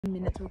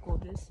Minute to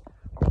record this,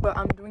 but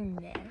I'm doing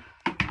nair.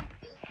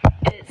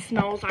 It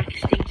smells like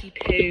stinky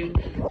poo.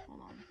 Hold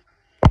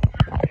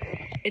on.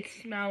 It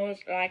smells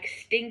like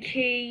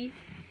stinky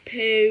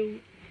poo,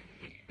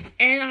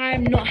 and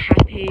I'm not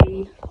happy.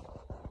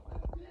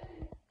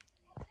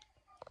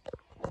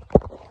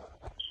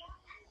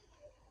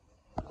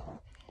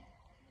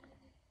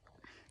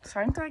 It's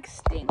starting to like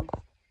sting.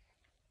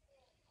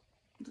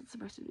 It's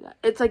supposed to do that.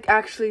 It's like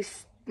actually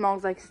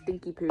smells like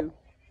stinky poo.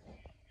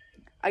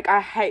 Like,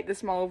 I hate the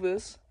smell of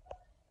this.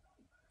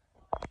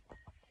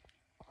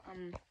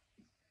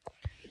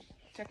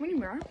 Check my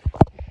mirror.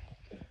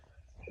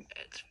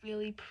 It's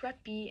really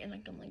preppy, and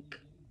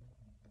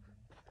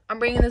I'm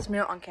bringing this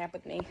mirror on camp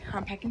with me.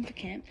 I'm packing for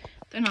camp.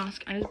 Don't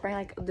ask. I just bring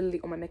like literally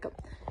all my makeup.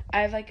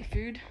 I have like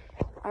food.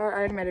 I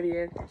already made a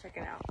video. Go check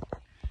it out.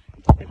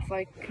 It's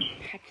like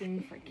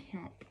packing for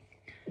camp.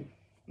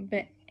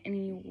 But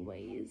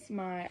anyways,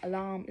 my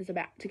alarm is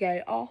about to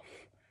go off.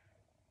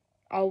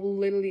 I will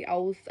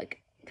like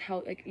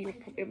tell like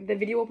the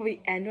video will probably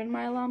end when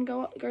my alarm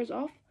goes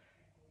off.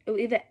 It'll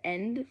either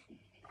end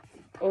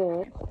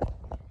or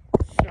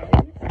so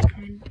I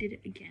kind of did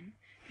it again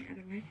the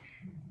other way.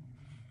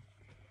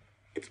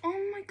 It's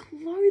on my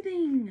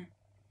clothing.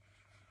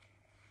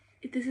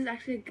 If this is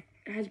actually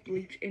it has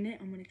bleach in it,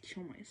 I'm gonna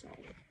kill myself.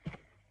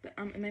 But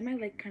it made my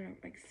leg kind of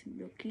like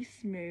milky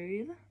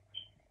smooth,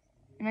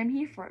 and I'm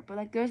here for it. But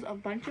like there's a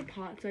bunch of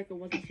parts like it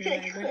wasn't smooth.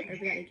 And I went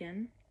over that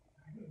again.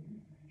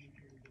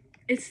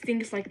 It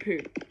stinks like poo.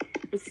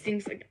 It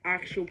stinks like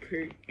actual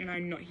poo, and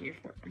I'm not here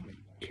for it. I'm gonna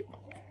kill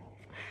myself.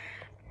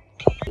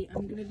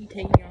 I'm gonna be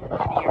taking off my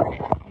nair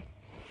now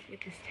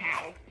with this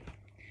towel.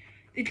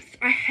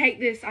 I hate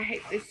this. I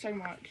hate this so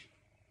much.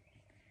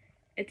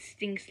 It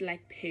stinks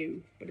like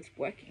poo, but it's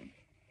working.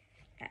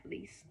 At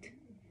least.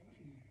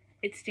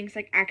 It stinks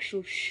like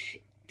actual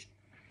shit.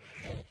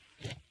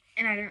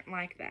 And I don't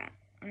like that.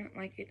 I don't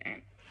like it.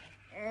 And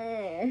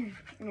I'm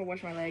gonna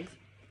wash my legs.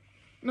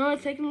 No,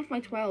 it's taken off my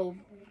 12.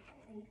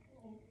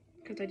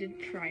 Because I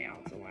did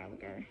tryouts a while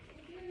ago.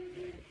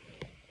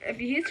 If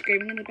you hear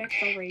screaming in the back,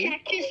 sorry.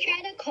 Jack just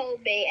tried to call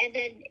me and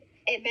then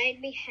it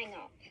made me hang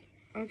up.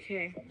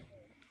 Okay.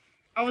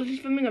 I was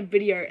just filming a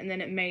video and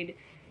then it made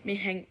me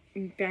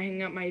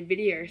hang up my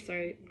video,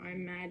 so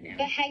I'm mad now.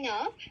 But hang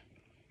up?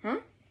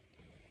 Huh?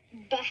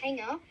 But hang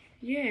up?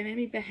 Yeah, it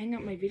made me hang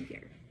up my video.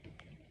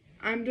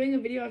 I'm doing a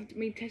video of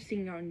me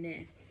testing on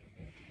nair.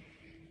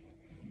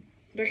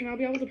 Do you reckon I'll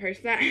be able to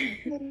post that?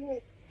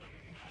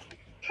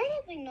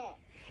 Probably not.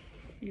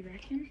 You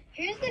reckon?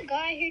 Who's the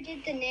guy who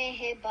did the nair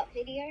hair butt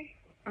video?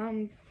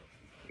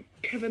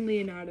 Kevin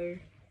Leonardo.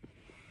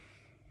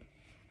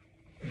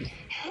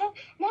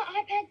 My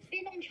iPad's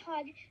been on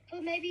charge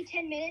for maybe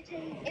 10 minutes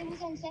and it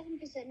was on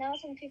 7%. Now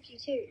it's on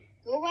 52.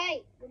 Go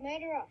away, you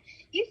murderer.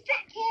 You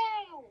fat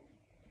cow!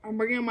 I'm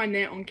bringing my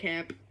nair on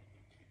camp.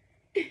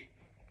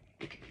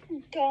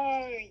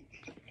 Don't.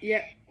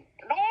 Yep.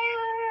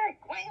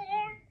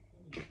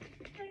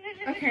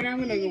 Okay, now I'm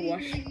gonna go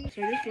wash.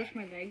 So I just washed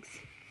my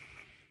legs.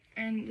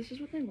 And this is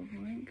what they look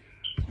like.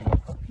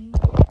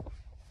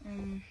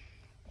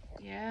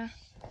 Yeah.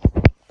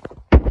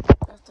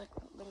 That's like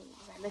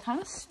they're kind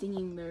of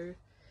stinging though,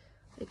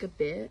 like a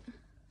bit.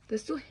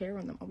 There's still hair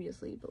on them,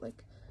 obviously, but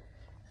like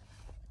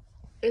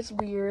it's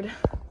weird.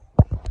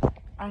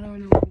 I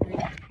don't know what I'm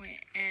doing at this point,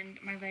 and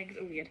my legs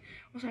are weird.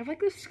 Also, I have like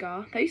this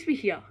scar that used to be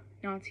here.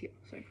 Now it's here.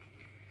 So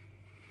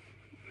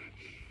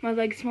my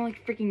legs smell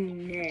like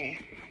freaking nair.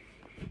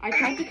 I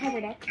tried to cover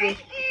it up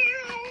with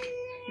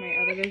my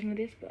other version of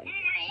this, but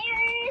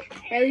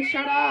Bailey,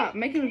 shut up! I'm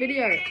making a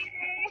video.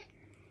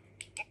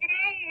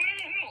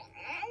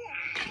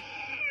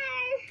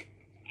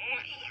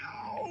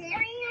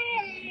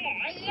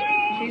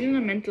 She's in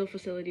a mental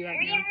facility right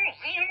now.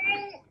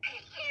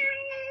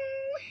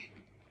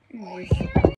 Anyways.